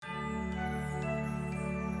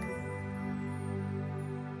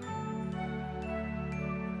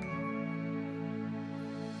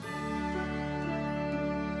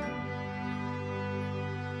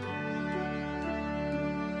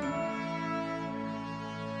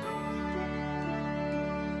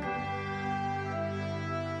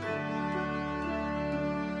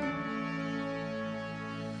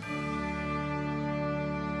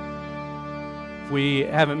we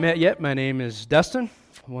haven't met yet, my name is Dustin,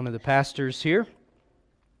 one of the pastors here.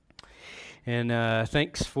 And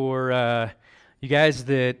thanks for you guys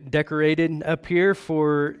that decorated up here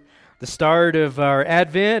for the start of our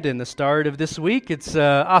Advent and the start of this week. It's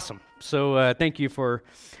awesome. So thank you for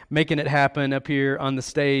making it happen up here on the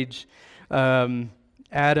stage.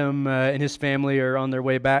 Adam and his family are on their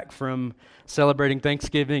way back from celebrating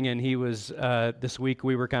Thanksgiving, and he was, this week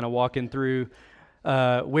we were kind of walking through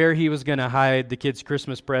where he was going to hide the kids'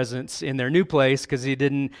 Christmas presents in their new place, because he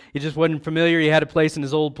just wasn't familiar. He had a place in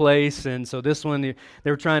his old place, and so this one, they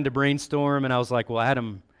were trying to brainstorm, and I was like, well,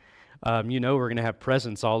 Adam, we're going to have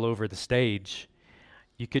presents all over the stage.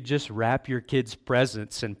 You could just wrap your kids'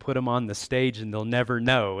 presents and put them on the stage, and they'll never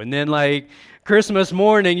know. And then, like, Christmas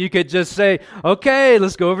morning, you could just say, okay,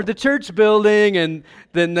 let's go over to the church building, and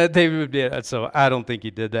then they would be, so I don't think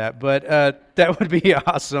he did that, but that would be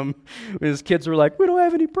awesome. His kids were like, we don't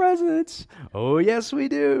have any presents. Oh, yes, we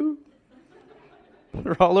do.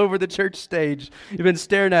 They're all over the church stage. You've been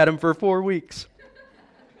staring at them for 4 weeks.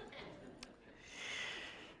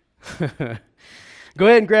 Go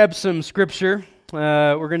ahead and grab some scripture.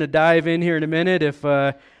 We're going to dive in here in a minute. If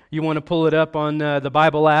you want to pull it up on the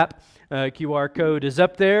Bible app, QR code is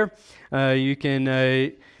up there. You can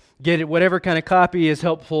get it, whatever kind of copy is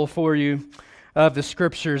helpful for you of the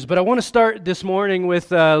scriptures. But I want to start this morning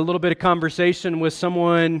with a little bit of conversation with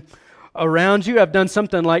someone around you. I've done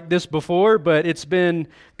something like this before, but it's been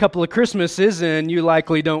a couple of Christmases and you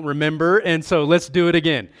likely don't remember, and so let's do it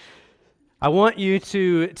again. I want you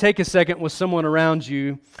to take a second with someone around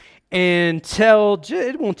you and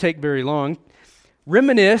it won't take very long,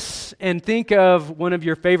 reminisce and think of one of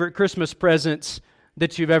your favorite Christmas presents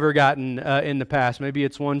that you've ever gotten in the past. Maybe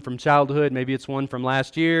it's one from childhood, maybe it's one from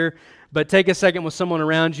last year, but take a second with someone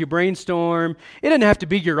around you, brainstorm. It doesn't have to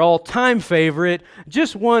be your all-time favorite,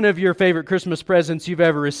 just one of your favorite Christmas presents you've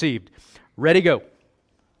ever received. Ready, go.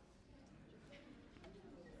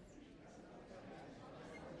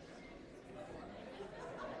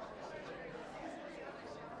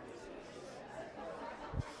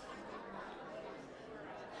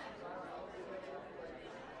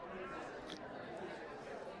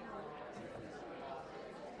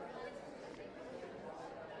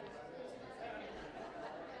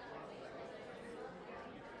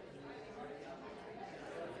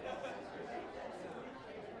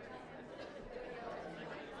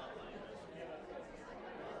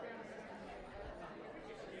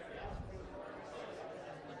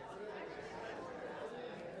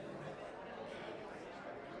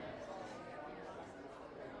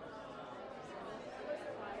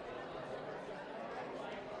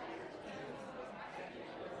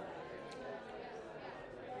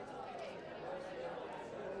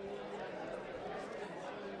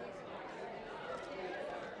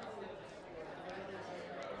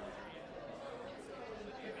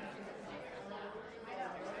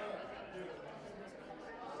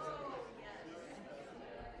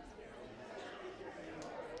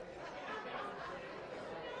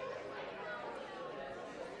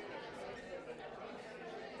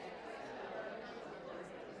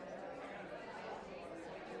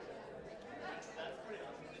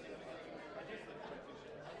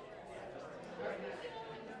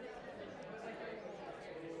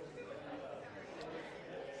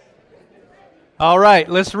 All right,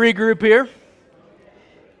 let's regroup here.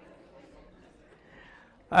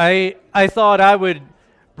 I thought I would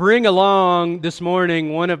bring along this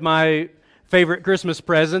morning one of my favorite Christmas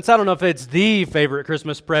presents. I don't know if it's the favorite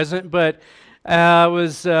Christmas present, but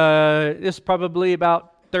this probably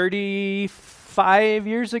about 35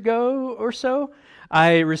 years ago or so.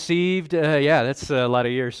 I received, that's a lot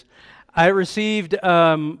of years. I received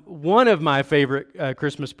one of my favorite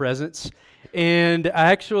Christmas presents. And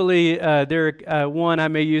actually, one I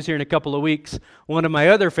may use here in a couple of weeks, one of my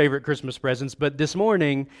other favorite Christmas presents. But this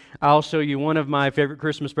morning, I'll show you one of my favorite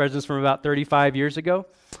Christmas presents from about 35 years ago.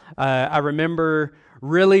 I remember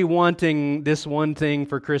really wanting this one thing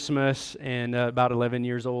for Christmas, and about 11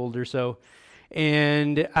 years old or so.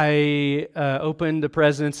 And I opened the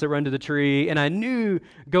presents that were under the tree, and I knew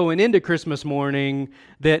going into Christmas morning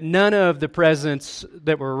that none of the presents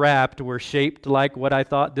that were wrapped were shaped like what I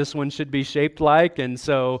thought this one should be shaped like. And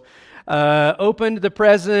so opened the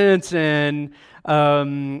presents, and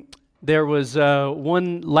there was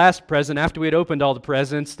one last present. After we had opened all the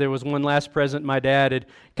presents, there was one last present my dad had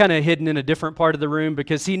kind of hidden in a different part of the room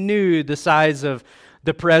because he knew the size of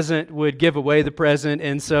the present would give away the present.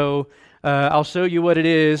 And so I'll show you what it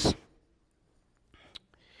is.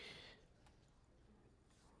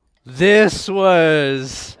 This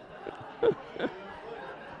was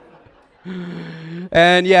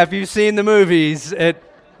And yeah, if you've seen the movies, it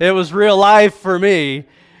was real life for me.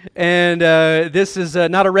 And this is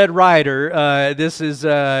not a Red Ryder. This is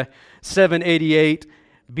 788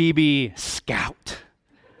 BB Scout.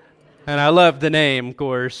 And I love the name, of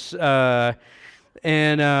course. This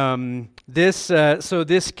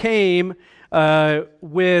came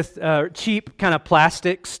with cheap kind of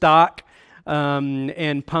plastic stock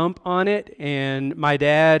and pump on it. And my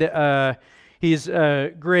dad, he's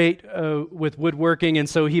great with woodworking, and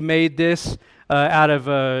so he made this out of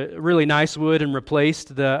really nice wood and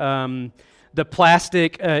replaced the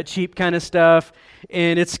plastic cheap kind of stuff.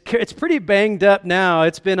 And it's pretty banged up now.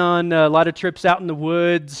 It's been on a lot of trips out in the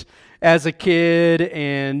woods as a kid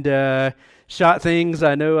and shot things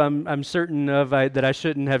I know I'm certain of that I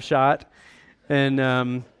shouldn't have shot.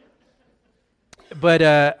 And but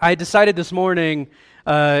I decided this morning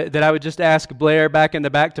that I would just ask Blair back in the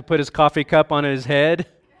back to put his coffee cup on his head.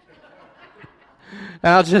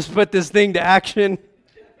 I'll just put this thing to action.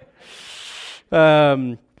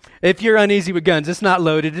 If you're uneasy with guns, it's not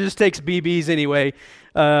loaded. It just takes BBs anyway.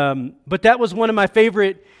 But that was one of my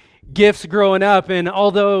favorite gifts growing up. And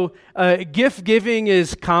although gift giving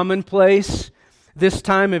is commonplace this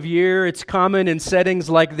time of year, it's common in settings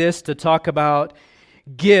like this to talk about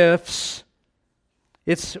gifts.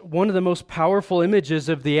 It's one of the most powerful images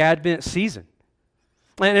of the Advent season.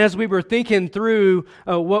 And as we were thinking through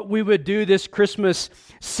what we would do this Christmas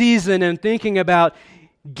season and thinking about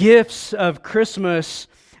gifts of Christmas,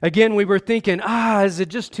 again, we were thinking, is it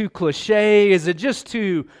just too cliche? Is it just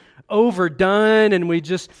too overdone? And we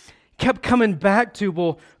just kept coming back to,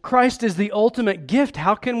 well, Christ is the ultimate gift.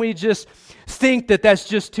 How can we just think that that's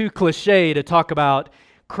just too cliche to talk about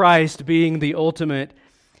Christ being the ultimate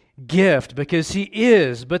gift? Because he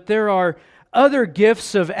is. But there are other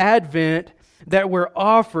gifts of Advent that were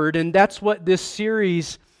offered, and that's what this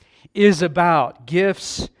series is about,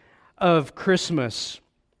 gifts of Christmas.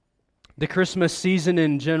 The Christmas season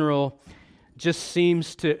in general just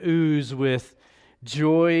seems to ooze with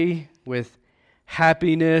joy, with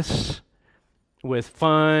happiness, with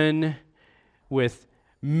fun, with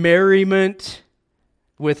merriment,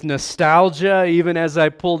 with nostalgia, even as I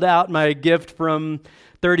pulled out my gift from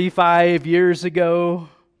 35 years ago.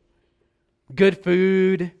 Good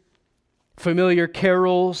food, familiar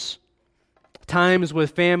carols, times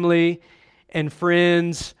with family and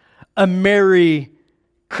friends, a merry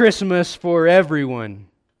Christmas for everyone.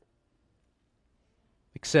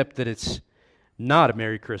 Except that it's not a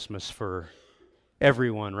Merry Christmas for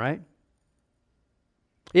everyone, right?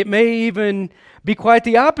 It may even be quite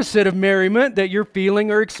the opposite of merriment that you're feeling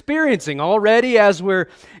or experiencing already as we're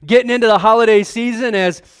getting into the holiday season,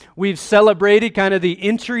 as we've celebrated kind of the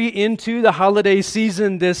entry into the holiday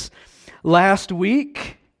season this last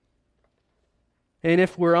week. And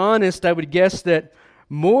if we're honest, I would guess that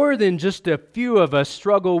more than just a few of us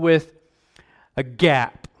struggle with a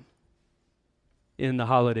gap in the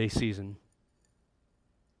holiday season.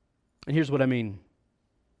 And here's what I mean.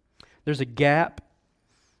 There's a gap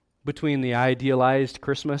between the idealized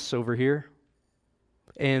Christmas over here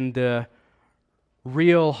and the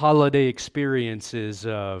real holiday experiences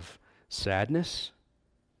of sadness,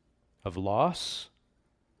 of loss,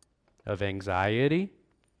 of anxiety,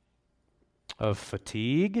 of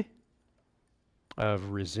fatigue,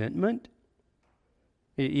 of resentment.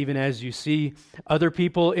 Even as you see other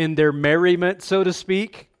people in their merriment, so to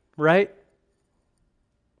speak, right?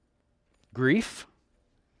 Grief,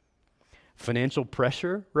 financial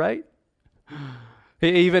pressure, right?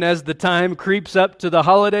 Even as the time creeps up to the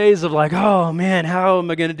holidays of like, oh man, how am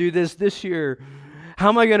I going to do this year? How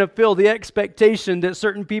am I going to fill the expectation that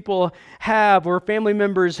certain people have or family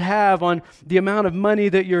members have on the amount of money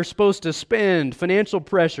that you're supposed to spend? Financial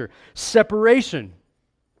pressure, separation,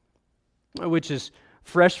 which is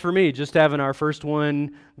fresh for me, just having our first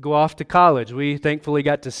one go off to college. We thankfully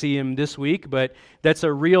got to see him this week, but that's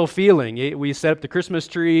a real feeling. We set up the Christmas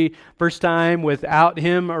tree first time without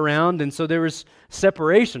him around, and so there was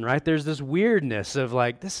separation, right? There's this weirdness of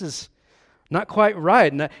like, this is not quite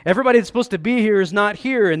right. And everybody that's supposed to be here is not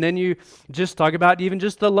here. And then you just talk about even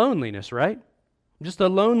just the loneliness, right? Just the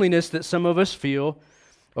loneliness that some of us feel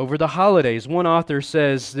over the holidays. One author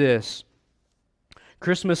says this: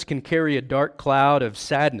 Christmas can carry a dark cloud of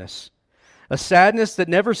sadness, a sadness that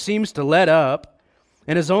never seems to let up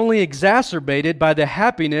and is only exacerbated by the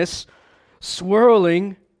happiness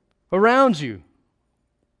swirling around you.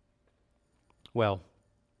 Well,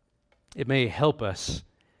 it may help us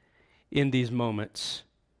in these moments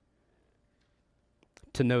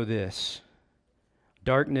to know this: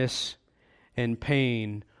 darkness and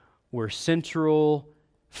pain were central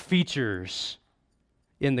features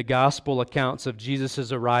in the gospel accounts of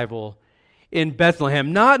Jesus' arrival in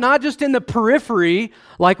Bethlehem. Not just in the periphery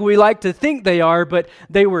like we like to think they are, but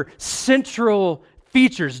they were central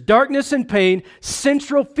features. Darkness and pain,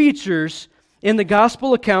 central features in the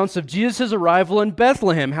gospel accounts of Jesus' arrival in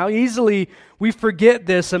Bethlehem. How easily we forget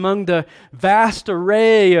this among the vast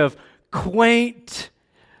array of quaint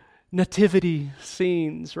nativity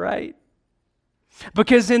scenes, right?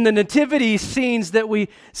 Because in the nativity scenes that we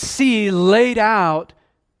see laid out,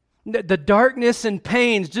 the darkness and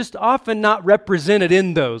pains just often not represented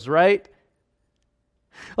in those, right?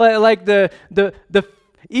 Like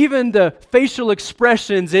even the facial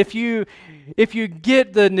expressions, if you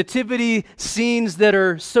get the nativity scenes that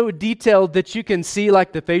are so detailed that you can see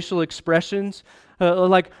like the facial expressions,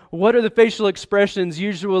 like what are the facial expressions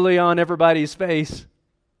usually on everybody's face?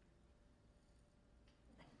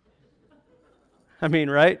 I mean,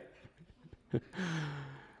 right?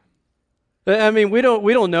 I mean, we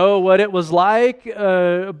don't know what it was like,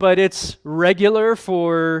 but it's regular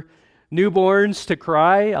for newborns to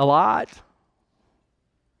cry a lot.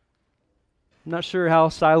 I'm not sure how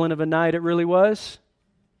silent of a night it really was,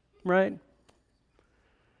 right?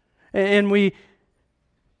 And we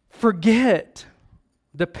forget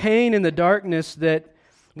the pain and the darkness that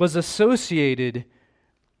was associated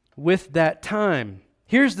with that time.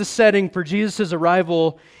 Here's the setting for Jesus'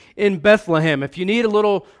 arrival in Bethlehem. If you need a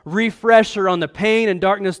little refresher on the pain and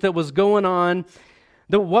darkness that was going on,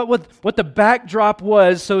 what the backdrop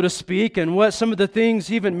was, so to speak, and what some of the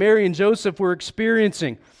things even Mary and Joseph were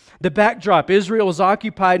experiencing. The backdrop, Israel was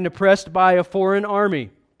occupied and oppressed by a foreign army.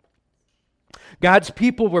 God's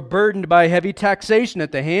people were burdened by heavy taxation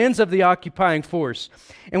at the hands of the occupying force.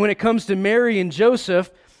 And when it comes to Mary and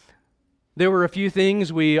Joseph, there were a few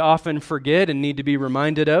things we often forget and need to be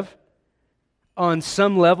reminded of. On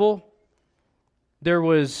some level, there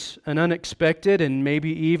was an unexpected and maybe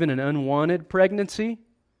even an unwanted pregnancy.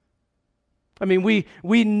 I mean,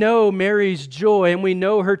 we know Mary's joy and we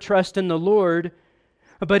know her trust in the Lord,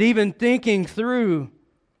 but even thinking through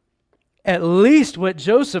at least what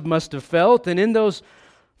Joseph must have felt, and in those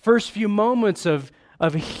first few moments of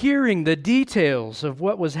hearing the details of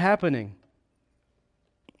what was happening,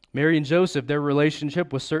 Mary and Joseph, their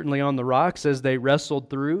relationship was certainly on the rocks as they wrestled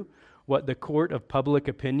through what the court of public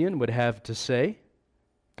opinion would have to say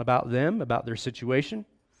about them, about their situation.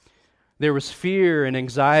 There was fear and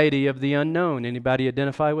anxiety of the unknown. Anybody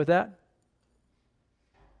identify with that?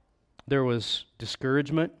 There was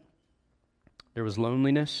discouragement. There was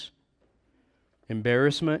loneliness,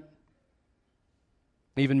 embarrassment.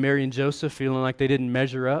 Even Mary and Joseph feeling like they didn't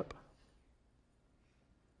measure up.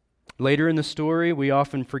 Later in the story, we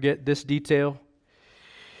often forget this detail.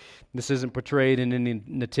 This isn't portrayed in any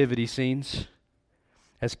nativity scenes.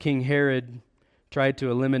 As King Herod tried to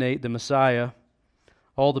eliminate the Messiah,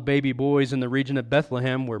 all the baby boys in the region of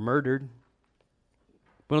Bethlehem were murdered.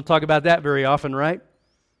 We don't talk about that very often, right?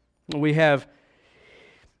 We have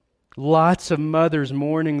lots of mothers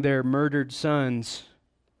mourning their murdered sons.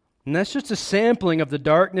 And that's just a sampling of the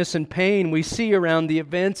darkness and pain we see around the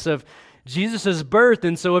events of Jesus' birth.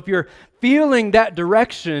 And so if you're feeling that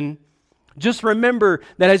direction, just remember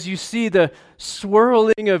that as you see the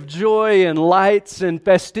swirling of joy and lights and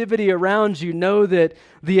festivity around you, know that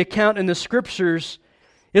the account in the Scriptures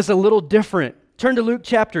is a little different. Turn to Luke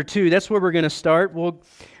chapter 2. That's where we're going to start. We'll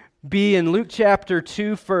be in Luke chapter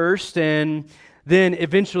 2 first, and then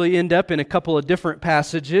eventually end up in a couple of different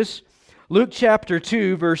passages. Luke chapter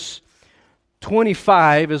 2, verse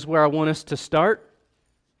 25 is where I want us to start.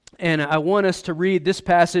 And I want us to read this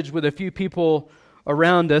passage with a few people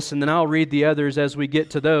around us, and then I'll read the others as we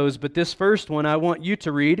get to those. But this first one I want you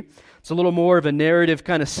to read. It's a little more of a narrative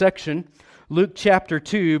kind of section. Luke chapter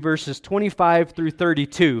 2, verses 25 through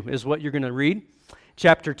 32 is what you're going to read.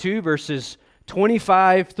 Chapter 2, verses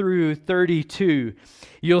 25 through 32.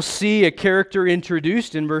 You'll see a character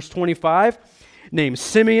introduced in verse 25 named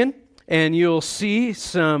Simeon, and you'll see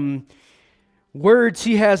some words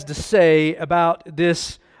he has to say about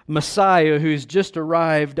this Messiah who's just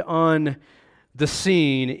arrived on the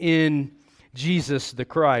scene in Jesus the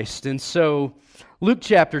Christ. And so Luke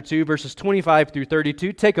chapter 2, verses 25 through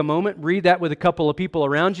 32. Take a moment, read that with a couple of people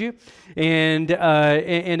around you. And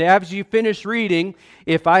as you finish reading,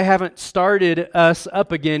 if I haven't started us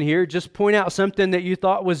up again here, just point out something that you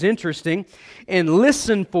thought was interesting and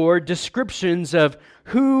listen for descriptions of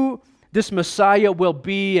who this Messiah will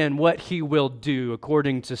be and what he will do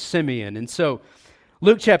according to Simeon. And so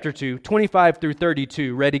Luke chapter 2, 25 through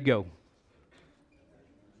 32, ready, go.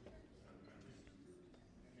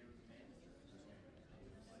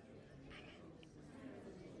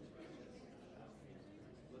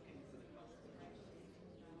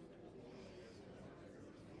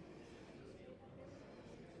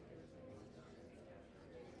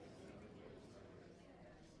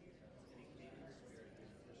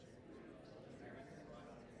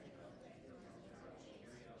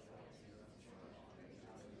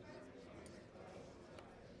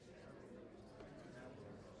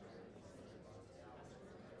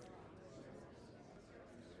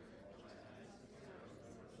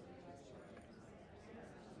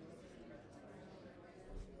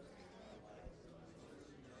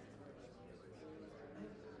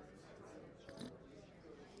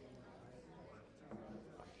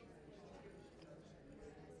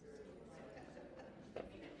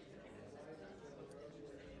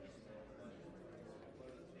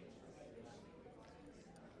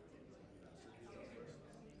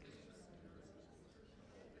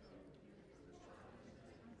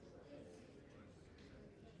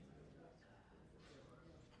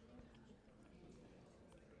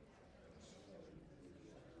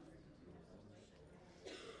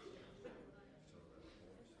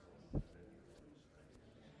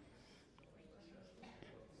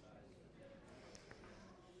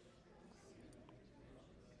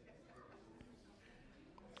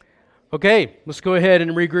 Okay, let's go ahead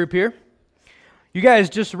and regroup here. You guys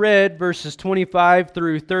just read verses 25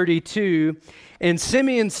 through 32, and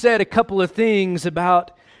Simeon said a couple of things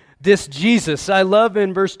about this Jesus. I love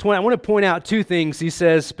in verse 20, I want to point out two things he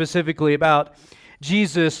says specifically about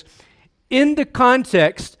Jesus in the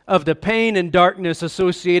context of the pain and darkness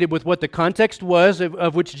associated with what the context was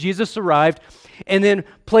of which Jesus arrived, and then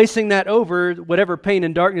placing that over whatever pain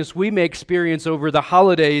and darkness we may experience over the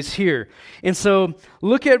holidays here. And so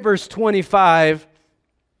look at verse 25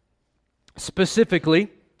 specifically. It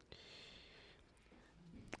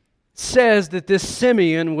says that this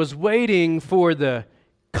Simeon was waiting for the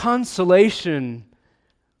consolation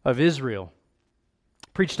of Israel.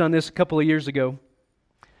 Preached on this a couple of years ago.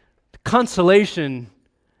 The consolation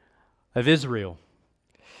of Israel.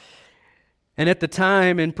 And at the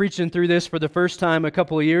time, in preaching through this for the first time a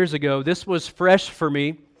couple of years ago, this was fresh for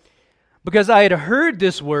me because I had heard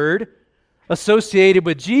this word associated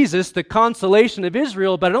with Jesus, the consolation of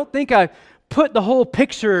Israel, but I don't think I put the whole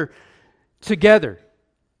picture together.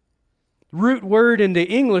 Root word in the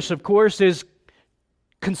English, of course, is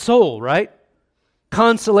console, right?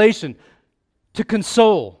 Consolation. To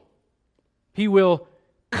console. He will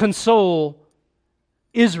console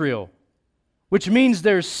Israel, which means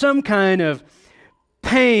there's some kind of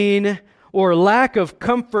pain or lack of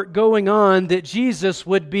comfort going on that Jesus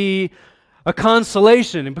would be a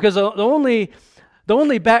consolation. And because the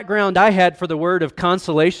only background I had for the word of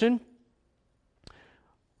consolation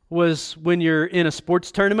was when you're in a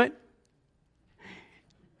sports tournament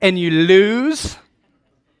and you lose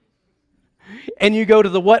and you go to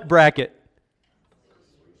the what bracket?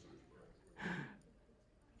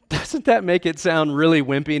 Doesn't that make it sound really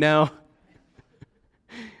wimpy now?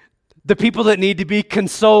 The people that need to be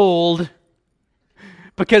consoled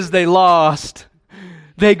because they lost,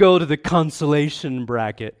 they go to the consolation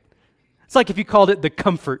bracket. It's like if you called it the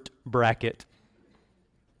comfort bracket.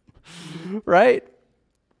 Right?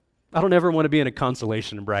 I don't ever want to be in a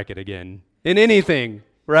consolation bracket again. In anything,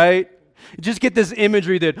 right? You just get this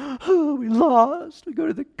imagery that, oh, we lost. We go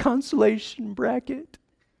to the consolation bracket.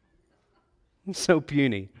 It's so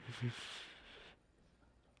puny.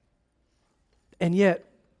 And yet,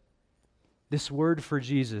 this word for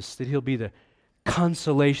Jesus, that He'll be the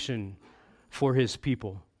consolation for His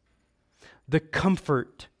people, the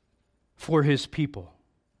comfort for His people.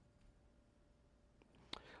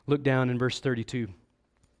 Look down in verse 32.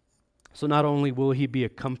 So not only will He be a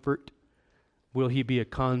comfort, will He be a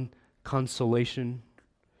consolation,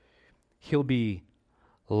 He'll be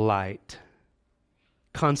light.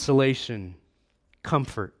 Consolation,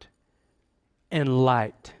 comfort, and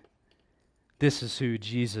light. This is who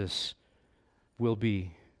Jesus will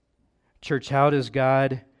be. Church, how does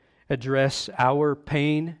God address our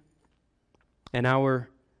pain and our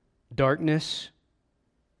darkness?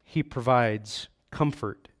 He provides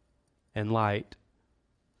comfort and light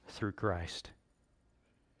through Christ.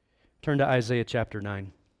 Turn to Isaiah chapter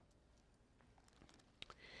 9.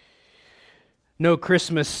 No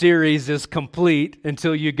Christmas series is complete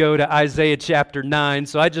until you go to Isaiah chapter 9,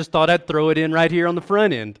 so I just thought I'd throw it in right here on the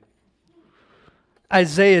front end.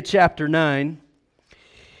 Isaiah chapter 9.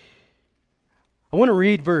 I want to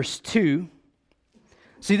read verse 2.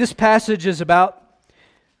 See, this passage is about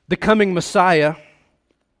the coming Messiah,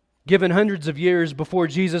 given hundreds of years before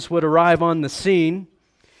Jesus would arrive on the scene.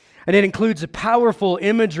 And it includes a powerful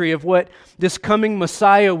imagery of what this coming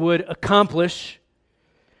Messiah would accomplish.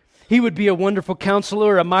 He would be a wonderful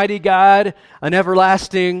counselor, a mighty God, an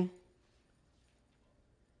everlasting,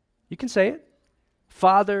 you can say it,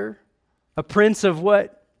 Father, a Prince of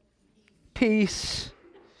what? Peace.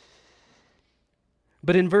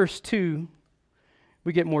 But in verse 2,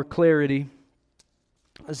 we get more clarity.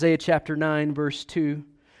 Isaiah chapter 9, verse 2.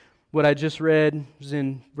 What I just read is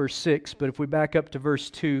in verse 6, but if we back up to verse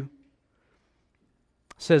 2,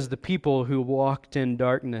 it says, the people who walked in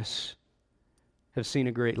darkness have seen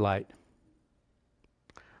a great light.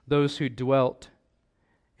 Those who dwelt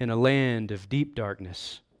in a land of deep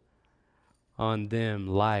darkness, on them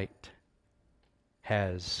light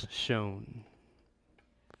has shone.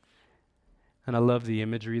 And I love the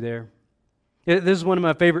imagery there. This is one of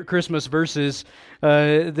my favorite Christmas verses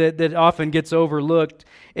that often gets overlooked.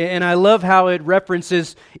 And I love how it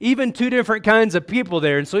references even two different kinds of people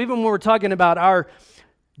there. And so even when we're talking about our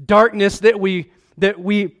darkness that we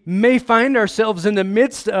may find ourselves in the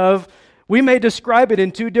midst of, we may describe it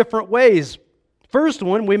in two different ways. First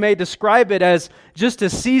one, we may describe it as just a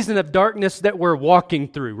season of darkness that we're walking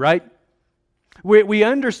through, right? We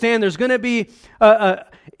understand there's going to be an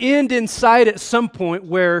end in sight at some point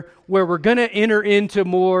where we're going to enter into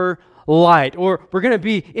more light, or we're going to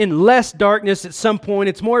be in less darkness at some point.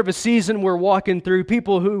 It's more of a season we're walking through.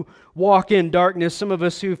 People who walk in darkness, some of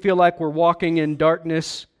us who feel like we're walking in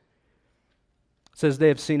darkness, says they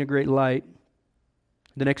have seen a great light.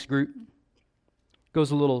 The next group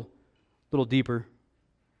goes a little deeper.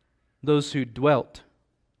 Those who dwelt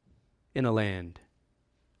in a land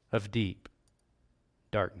of deep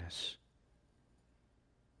darkness.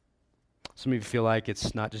 Some of you feel like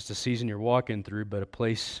it's not just a season you're walking through, but a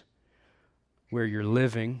place where you're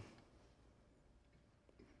living.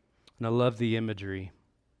 And I love the imagery.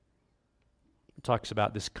 It talks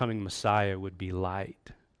about this coming Messiah would be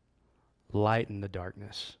light. Light in the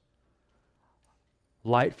darkness.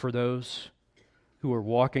 Light for those who are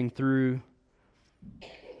walking through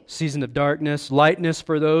season of darkness. Lightness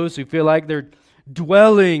for those who feel like they're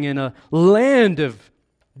dwelling in a land of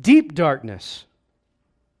deep darkness.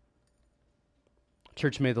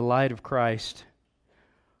 Church, may the light of Christ,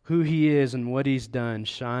 who He is and what He's done,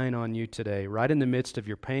 shine on you today, right in the midst of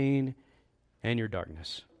your pain and your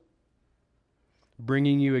darkness,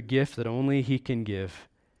 bringing you a gift that only He can give: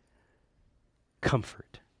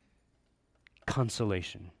 comfort,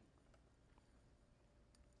 consolation.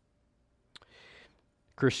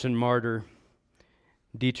 Christian martyr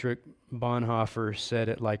Dietrich Bonhoeffer said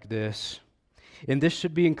it like this, and this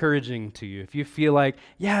should be encouraging to you. If you feel like,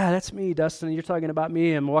 yeah, that's me, Dustin, you're talking about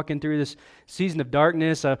me, I'm walking through this season of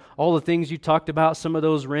darkness, all the things you talked about, some of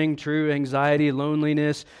those ring true: anxiety,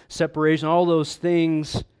 loneliness, separation, all those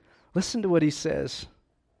things. Listen to what he says.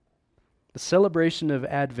 The celebration of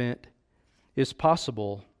Advent is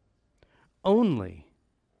possible only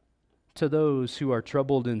to those who are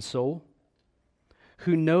troubled in soul,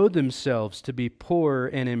 who know themselves to be poor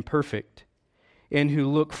and imperfect, and who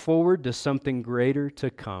look forward to something greater to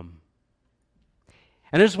come.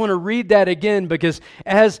 And I just want to read that again, because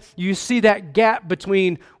as you see that gap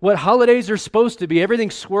between what holidays are supposed to be,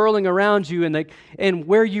 everything swirling around you and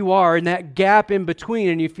where you are, and that gap in between,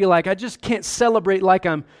 and you feel like, I just can't celebrate like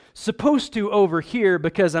I'm supposed to over here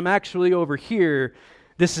because I'm actually over here.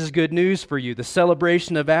 This is good news for you. The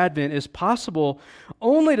celebration of Advent is possible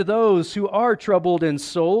only to those who are troubled in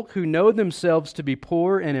soul, who know themselves to be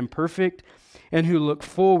poor and imperfect, and who look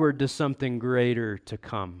forward to something greater to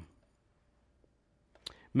come.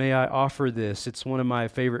 May I offer this? It's one of my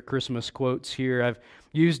favorite Christmas quotes here. I've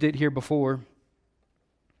used it here before.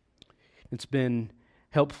 It's been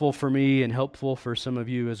helpful for me and helpful for some of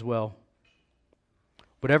you as well.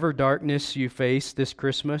 Whatever darkness you face this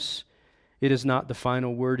Christmas, it is not the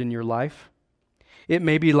final word in your life. It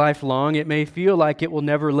may be lifelong. It may feel like it will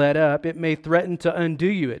never let up. It may threaten to undo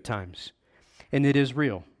you at times. And it is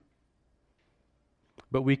real.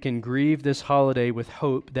 But we can grieve this holiday with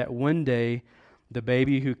hope that one day the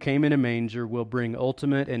baby who came in a manger will bring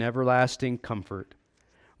ultimate and everlasting comfort,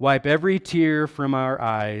 wipe every tear from our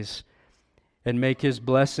eyes, and make His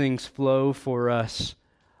blessings flow for us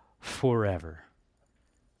forever.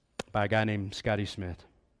 By a guy named Scotty Smith.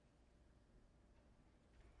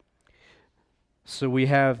 So we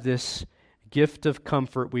have this gift of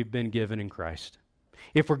comfort we've been given in Christ.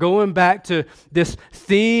 If we're going back to this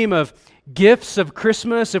theme of gifts of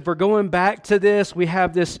Christmas, if we're going back to this, we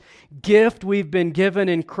have this gift we've been given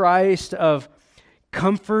in Christ of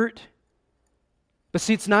comfort. But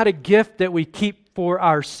see, it's not a gift that we keep for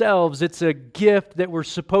ourselves. It's a gift that we're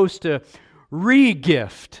supposed to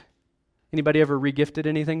re-gift. Anybody ever re-gifted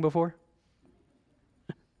anything before?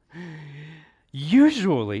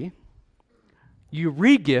 Usually, you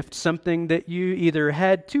re-gift something that you either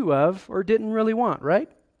had two of or didn't really want, right?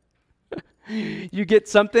 You get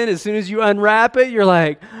something, as soon as you unwrap it, you're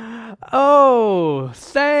like, oh,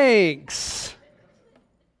 thanks.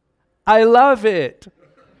 I love it.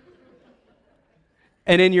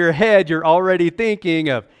 And in your head, you're already thinking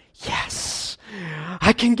of, yes,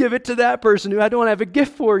 I can give it to that person who I don't have a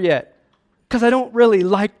gift for yet because I don't really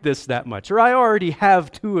like this that much, or I already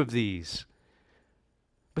have two of these.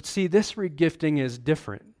 But see, this regifting is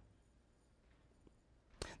different.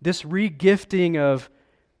 This regifting of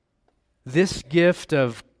this gift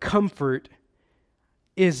of comfort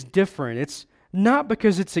is different. It's not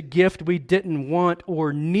because it's a gift we didn't want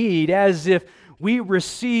or need, as if we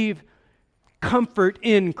receive comfort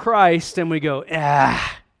in Christ and we go,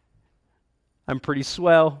 I'm pretty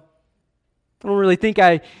swell. I don't really think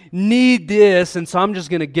I need this, and so I'm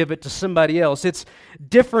just going to give it to somebody else. It's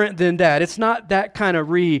different than that. It's not that kind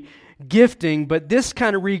of re-gifting, but this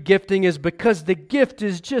kind of re-gifting is because the gift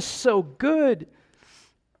is just so good.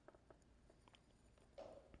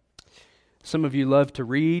 Some of you love to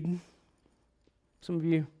read. Some of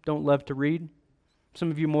you don't love to read.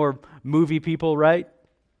 Some of you more movie people, right?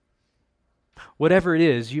 Whatever it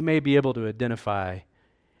is, you may be able to identify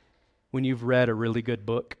when you've read a really good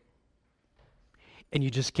book and you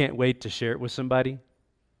just can't wait to share it with somebody,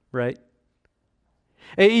 right?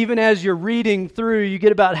 And even as you're reading through, you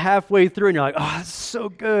get about halfway through and you're like, oh, that's so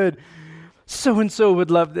good. So-and-so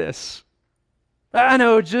would love this. I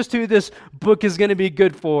know just who this book is going to be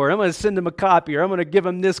good for. I'm going to send them a copy, or I'm going to give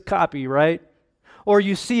them this copy, right? Or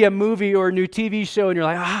you see a movie or a new TV show and you're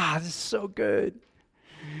like, this is so good.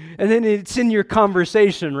 And then it's in your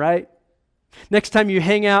conversation, right? Next time you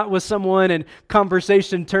hang out with someone and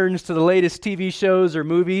conversation turns to the latest TV shows or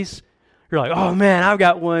movies, you're like, oh man, I've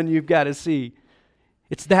got one you've got to see.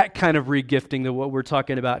 It's that kind of regifting that what we're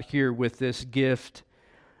talking about here with this gift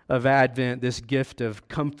of Advent, this gift of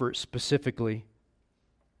comfort specifically.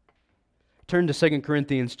 Turn to 2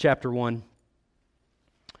 Corinthians chapter 1.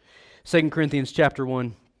 2 Corinthians chapter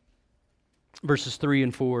 1, verses 3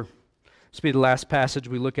 and 4. This will be the last passage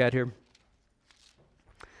we look at here.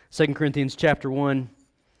 2 Corinthians chapter 1,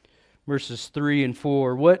 verses 3 and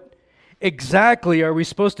 4. What exactly are we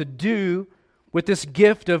supposed to do with this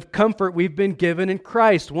gift of comfort we've been given in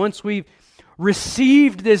Christ? Once we've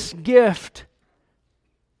received this gift,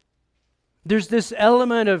 there's this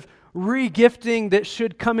element of re-gifting that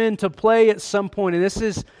should come into play at some point. And this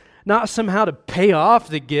is not somehow to pay off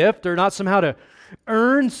the gift or not somehow to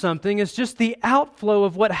earn something. It's just the outflow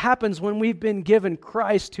of what happens when we've been given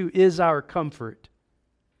Christ, who is our comfort.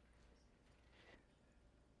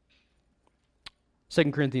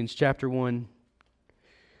 2 Corinthians chapter 1,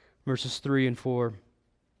 verses 3 and 4.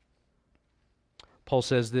 Paul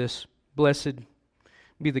says this, "Blessed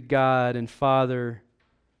be the God and Father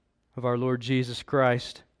of our Lord Jesus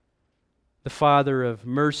Christ, the Father of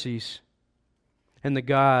mercies and the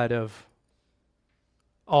God of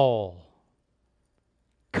all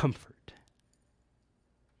comfort."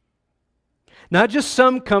 Not just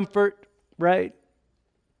some comfort, right?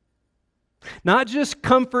 Not just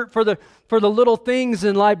comfort for the little things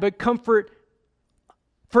in life, but comfort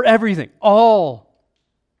for everything. All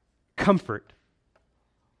comfort.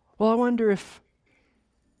 Well, I wonder if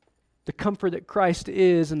the comfort that Christ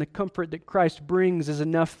is and the comfort that Christ brings is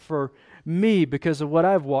enough for me because of what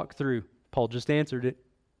I've walked through. Paul just answered it.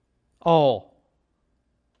 All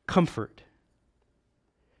comfort.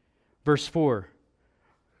 Verse 4.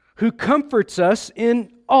 Who comforts us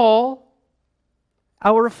in all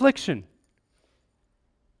our affliction.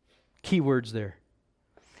 Key words there.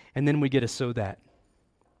 And then we get a so that.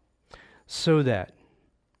 So that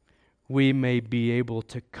we may be able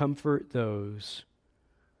to comfort those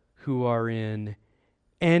who are in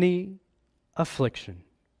any affliction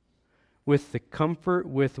with the comfort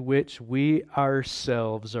with which we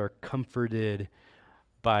ourselves are comforted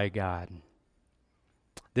by God.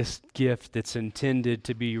 This gift that's intended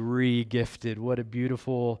to be re-gifted. What a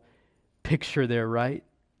beautiful picture there, right?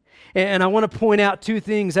 And I want to point out two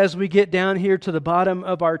things as we get down here to the bottom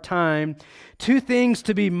of our time. Two things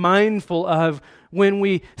to be mindful of when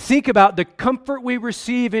we think about the comfort we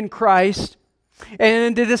receive in Christ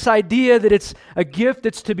and this idea that it's a gift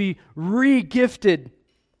that's to be re-gifted.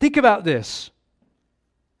 Think about this.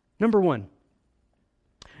 Number one,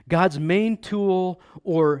 God's main tool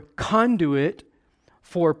or conduit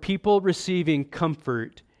for people receiving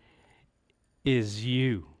comfort is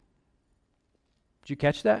you. Did you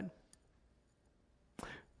catch that?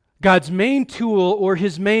 God's main tool or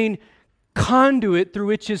His main conduit through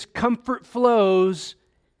which His comfort flows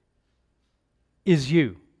is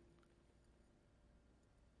you.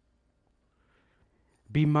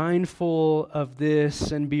 Be mindful of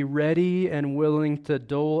this and be ready and willing to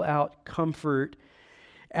dole out comfort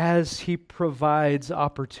as He provides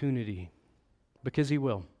opportunity, because He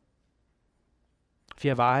will. If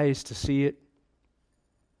you have eyes to see it,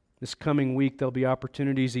 this coming week there'll be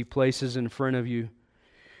opportunities He places in front of you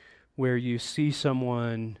where you see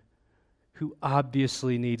someone who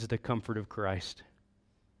obviously needs the comfort of Christ.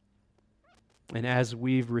 And as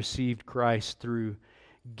we've received Christ through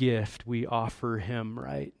gift, we offer Him,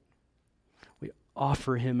 right? We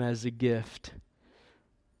offer Him as a gift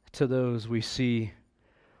to those we see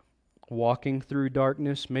walking through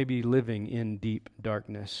darkness, maybe living in deep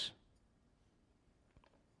darkness.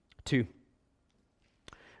 2,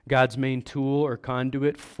 God's main tool or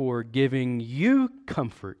conduit for giving you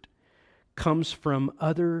comfort comes from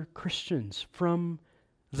other Christians, from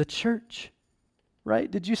the church, right?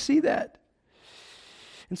 Did you see that?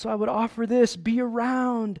 And so I would offer this, be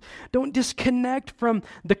around. Don't disconnect from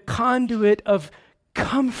the conduit of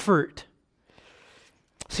comfort.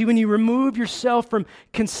 See, when you remove yourself from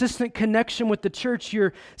consistent connection with the church,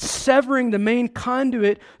 you're severing the main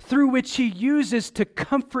conduit through which He uses to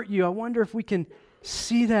comfort you. I wonder if we can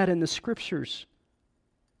see that in the Scriptures.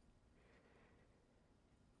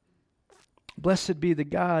 Blessed be the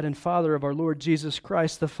God and Father of our Lord Jesus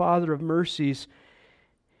Christ, the Father of mercies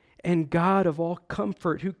and God of all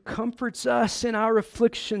comfort, who comforts us in our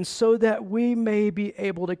affliction so that we may be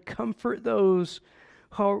able to comfort those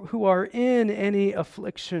who are in any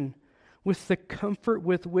affliction with the comfort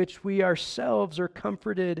with which we ourselves are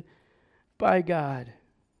comforted by God.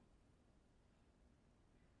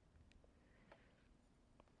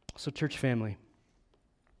 So, church family,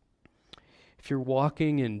 if you're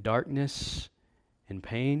walking in darkness and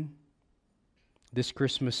pain this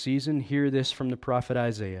Christmas season, hear this from the prophet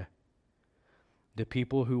Isaiah. The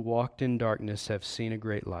people who walked in darkness have seen a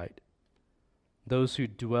great light. Those who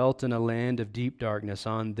dwelt in a land of deep darkness,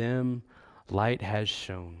 on them light has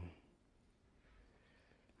shone.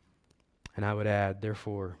 And I would add,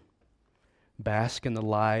 therefore, bask in the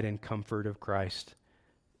light and comfort of Christ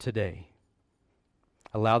today.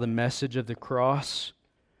 Allow the message of the cross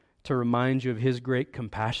to remind you of His great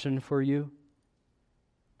compassion for you.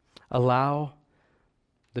 Allow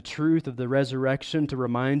the truth of the resurrection to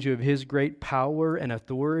remind you of His great power and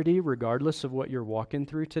authority, regardless of what you're walking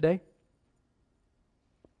through today.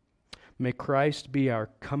 May Christ be our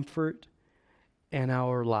comfort and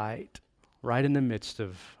our light right in the midst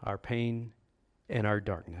of our pain and our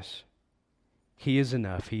darkness. He is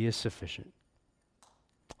enough. He is sufficient.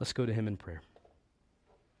 Let's go to Him in prayer.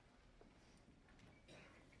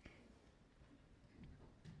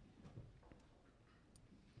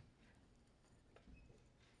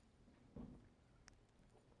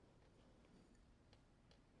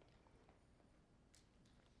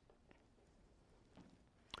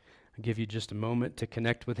 I'll give you just a moment to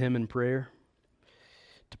connect with Him in prayer,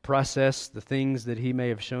 to process the things that He may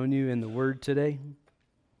have shown you in the Word today.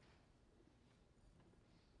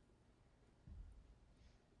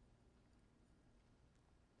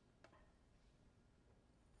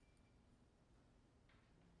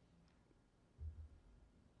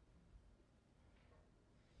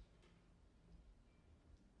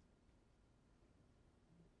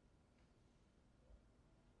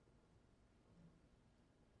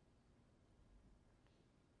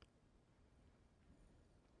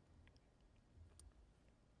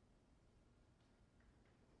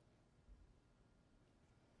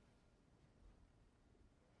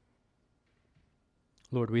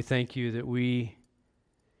 Lord, we thank You that we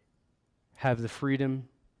have the freedom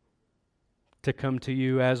to come to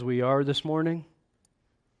You as we are this morning.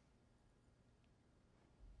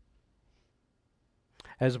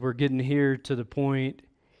 As we're getting here to the point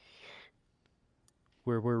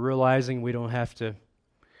where we're realizing we don't have to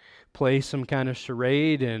play some kind of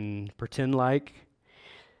charade and pretend like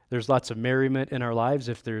there's lots of merriment in our lives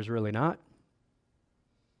if there's really not.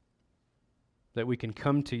 That we can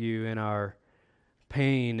come to You in our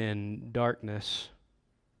pain and darkness,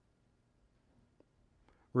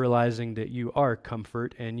 realizing that You are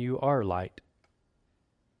comfort and You are light.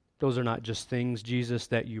 Those are not just things, Jesus,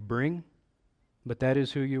 that You bring, but that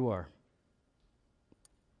is who You are.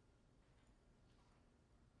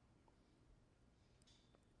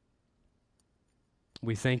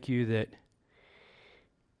 We thank You that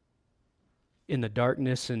in the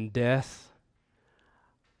darkness and death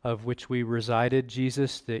of which we resided,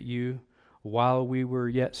 Jesus, that You, while we were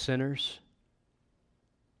yet sinners,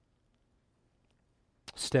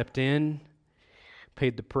 stepped in,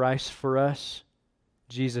 paid the price for us.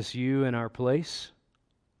 Jesus, You in our place.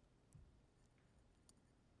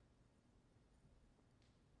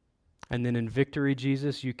 And then in victory,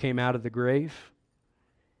 Jesus, You came out of the grave,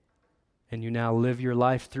 and You now live Your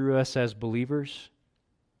life through us as believers.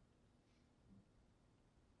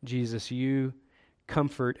 Jesus, You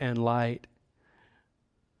comfort and light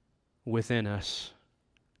within us.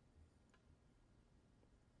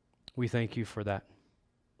 We thank You for that.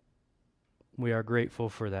 We are grateful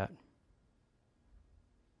for that.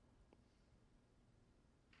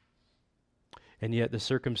 And yet the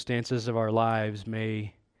circumstances of our lives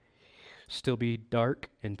may still be dark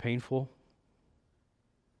and painful.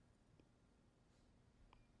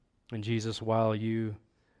 And Jesus, while You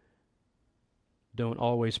don't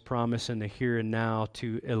always promise in the here and now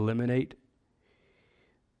to eliminate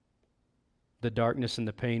the darkness and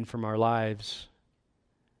the pain from our lives,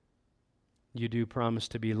 You do promise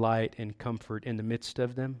to be light and comfort in the midst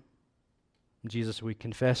of them. Jesus, we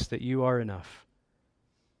confess that You are enough,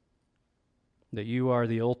 that You are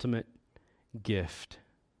the ultimate gift.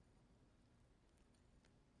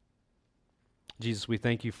 Jesus, we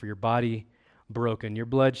thank You for Your body broken, Your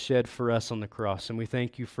blood shed for us on the cross, and we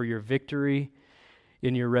thank You for Your victory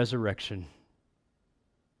in Your resurrection.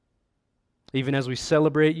 Even as we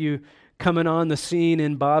celebrate You coming on the scene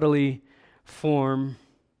in bodily form.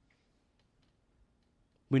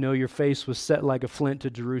 We know your face was set like a flint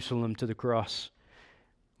to Jerusalem, to the cross.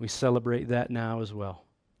 We celebrate that now as well.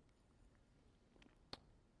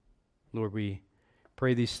 Lord, we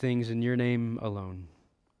pray these things in your name alone.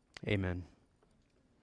 Amen.